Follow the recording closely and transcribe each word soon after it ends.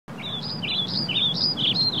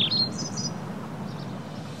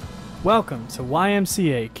Welcome to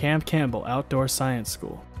YMCA Camp Campbell Outdoor Science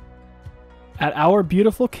School. At our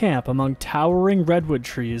beautiful camp among towering redwood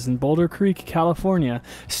trees in Boulder Creek, California,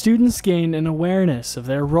 students gain an awareness of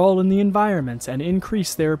their role in the environment and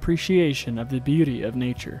increase their appreciation of the beauty of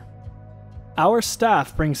nature. Our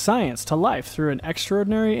staff brings science to life through an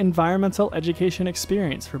extraordinary environmental education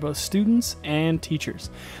experience for both students and teachers.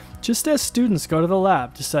 Just as students go to the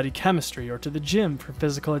lab to study chemistry or to the gym for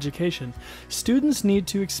physical education, students need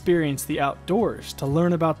to experience the outdoors to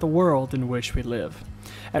learn about the world in which we live.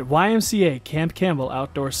 At YMCA Camp Campbell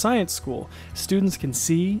Outdoor Science School, students can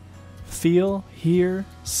see, feel, hear,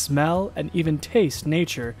 smell, and even taste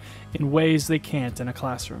nature in ways they can't in a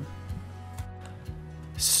classroom.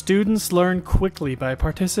 Students learn quickly by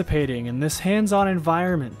participating in this hands-on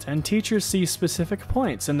environment, and teachers see specific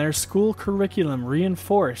points in their school curriculum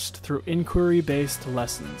reinforced through inquiry-based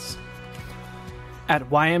lessons. At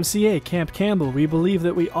YMCA Camp Campbell, we believe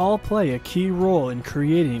that we all play a key role in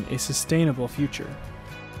creating a sustainable future.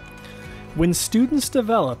 When students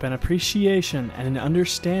develop an appreciation and an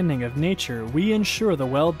understanding of nature, we ensure the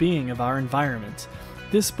well-being of our environment.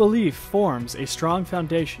 This belief forms a strong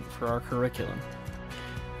foundation for our curriculum.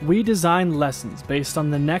 We design lessons based on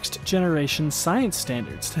the next generation science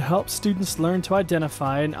standards to help students learn to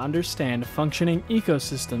identify and understand functioning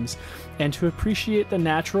ecosystems and to appreciate the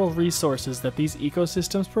natural resources that these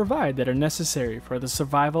ecosystems provide that are necessary for the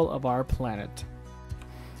survival of our planet.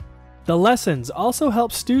 The lessons also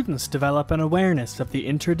help students develop an awareness of the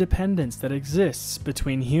interdependence that exists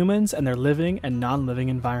between humans and their living and non-living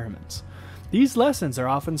environments. These lessons are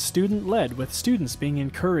often student-led, with students being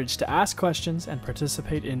encouraged to ask questions and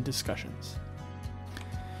participate in discussions.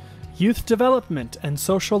 Youth development and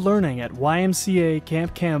social learning at YMCA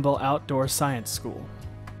Camp Campbell Outdoor Science School.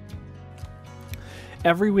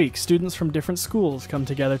 Every week, students from different schools come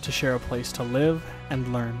together to share a place to live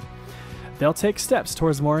and learn. They'll take steps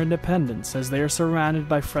towards more independence. As they are surrounded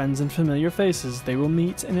by friends and familiar faces, they will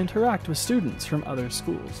meet and interact with students from other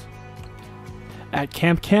schools. At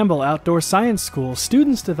Camp Campbell Outdoor Science School,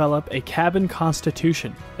 students develop a cabin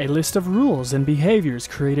constitution, a list of rules and behaviors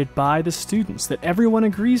created by the students that everyone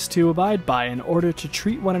agrees to abide by in order to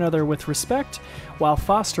treat one another with respect while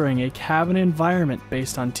fostering a cabin environment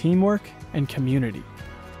based on teamwork and community.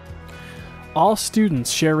 All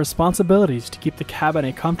students share responsibilities to keep the cabin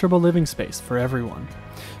a comfortable living space for everyone.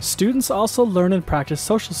 Students also learn and practice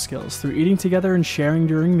social skills through eating together and sharing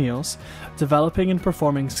during meals, developing and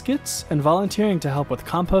performing skits, and volunteering to help with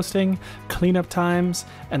composting, cleanup times,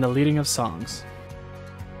 and the leading of songs.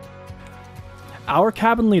 Our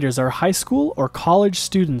cabin leaders are high school or college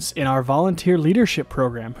students in our volunteer leadership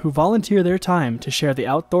program who volunteer their time to share the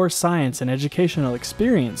outdoor science and educational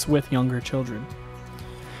experience with younger children.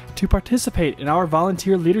 To participate in our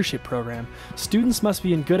volunteer leadership program, students must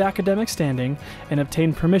be in good academic standing and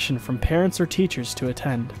obtain permission from parents or teachers to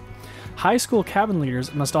attend. High school cabin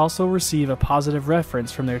leaders must also receive a positive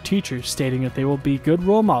reference from their teachers stating that they will be good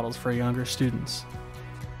role models for younger students.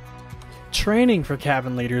 Training for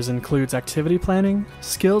cabin leaders includes activity planning,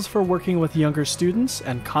 skills for working with younger students,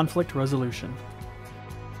 and conflict resolution.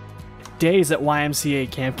 Days at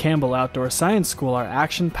YMCA Camp Campbell Outdoor Science School are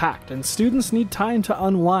action-packed, and students need time to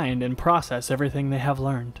unwind and process everything they have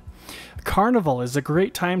learned. Carnival is a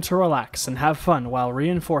great time to relax and have fun while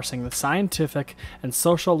reinforcing the scientific and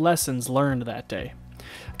social lessons learned that day.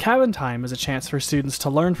 Cabin time is a chance for students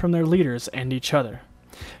to learn from their leaders and each other.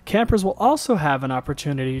 Campers will also have an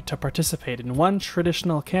opportunity to participate in one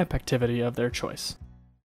traditional camp activity of their choice.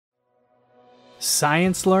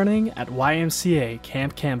 Science learning at YMCA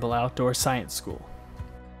Camp Campbell Outdoor Science School.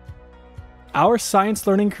 Our science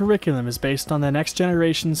learning curriculum is based on the next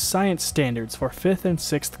generation's science standards for 5th and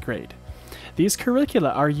 6th grade. These curricula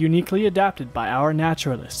are uniquely adapted by our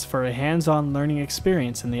naturalists for a hands-on learning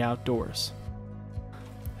experience in the outdoors.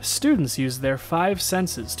 Students use their 5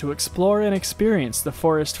 senses to explore and experience the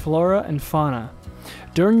forest flora and fauna.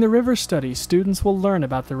 During the river study, students will learn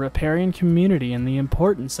about the riparian community and the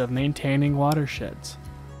importance of maintaining watersheds.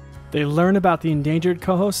 They learn about the endangered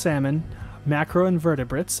coho salmon,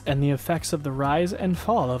 macroinvertebrates, and the effects of the rise and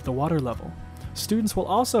fall of the water level. Students will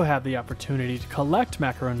also have the opportunity to collect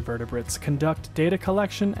macroinvertebrates, conduct data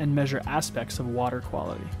collection, and measure aspects of water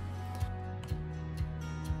quality.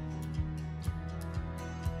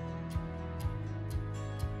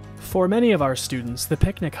 For many of our students, the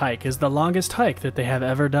picnic hike is the longest hike that they have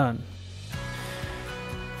ever done.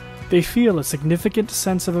 They feel a significant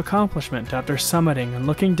sense of accomplishment after summiting and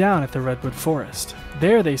looking down at the redwood forest.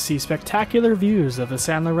 There they see spectacular views of the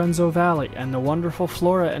San Lorenzo Valley and the wonderful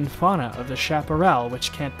flora and fauna of the chaparral,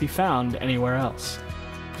 which can't be found anywhere else.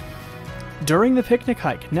 During the picnic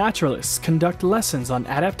hike, naturalists conduct lessons on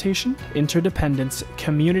adaptation, interdependence,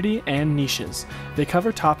 community, and niches. They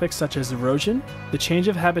cover topics such as erosion, the change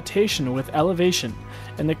of habitation with elevation,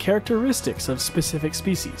 and the characteristics of specific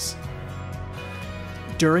species.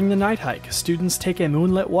 During the night hike, students take a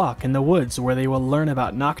moonlit walk in the woods where they will learn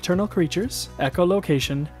about nocturnal creatures,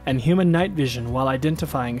 echolocation, and human night vision while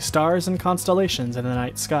identifying stars and constellations in the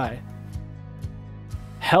night sky.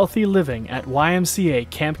 Healthy living at YMCA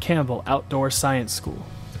Camp Campbell Outdoor Science School.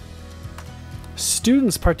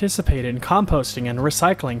 Students participate in composting and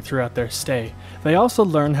recycling throughout their stay. They also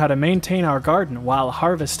learn how to maintain our garden while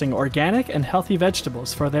harvesting organic and healthy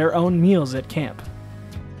vegetables for their own meals at camp.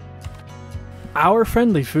 Our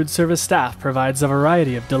friendly food service staff provides a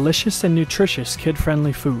variety of delicious and nutritious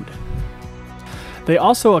kid-friendly food. They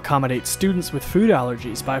also accommodate students with food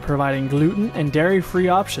allergies by providing gluten and dairy-free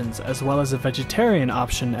options as well as a vegetarian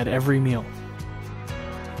option at every meal.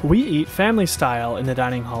 We eat family style in the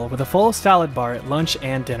dining hall with a full salad bar at lunch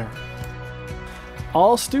and dinner.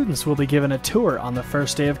 All students will be given a tour on the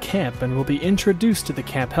first day of camp and will be introduced to the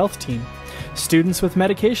camp health team. Students with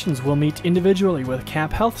medications will meet individually with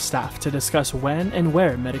camp health staff to discuss when and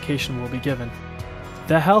where medication will be given.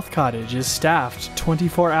 The health cottage is staffed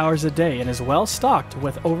 24 hours a day and is well stocked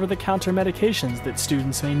with over-the-counter medications that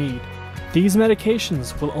students may need. These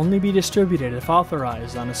medications will only be distributed if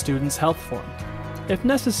authorized on a student's health form. If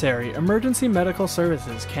necessary, emergency medical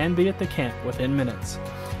services can be at the camp within minutes.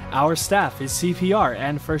 Our staff is CPR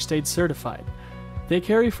and first aid certified. They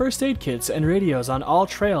carry first aid kits and radios on all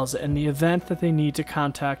trails in the event that they need to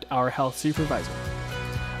contact our health supervisor.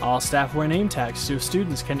 All staff wear name tags so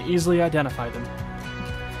students can easily identify them.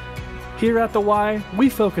 Here at the Y, we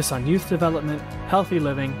focus on youth development, healthy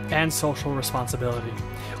living, and social responsibility.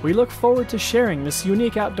 We look forward to sharing this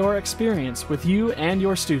unique outdoor experience with you and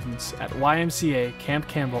your students at YMCA Camp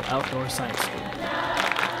Campbell Outdoor Science School.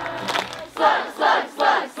 Slug, slug,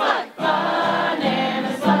 slug, slug,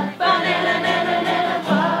 banana slug, banana,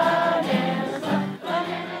 banana.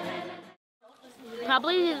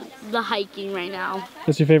 Probably the hiking right now.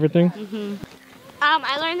 That's your favorite thing?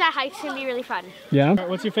 I learned that hikes can be really fun. Yeah?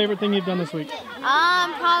 What's your favorite thing you've done this week?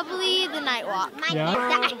 Probably the night walk. Yeah?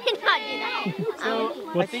 I did not do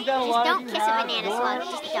that. What's, Just don't kiss a banana slug.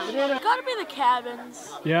 Just don't. Gotta be the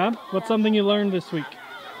cabins. yeah? What's something you learned this week?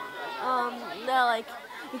 That like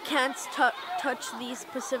you can't touch these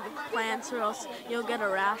specific plants or else you'll get a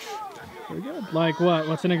rash. Very good. Like what?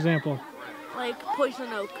 What's an example? Like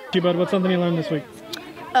poison oak. Bud, what's something you learned this week?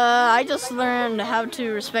 I just learned how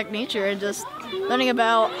to respect nature and just learning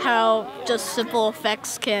about how just simple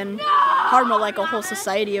effects can harm like a whole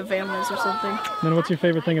society of families or something. And then what's your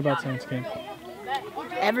favorite thing about science camp?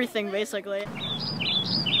 Everything basically.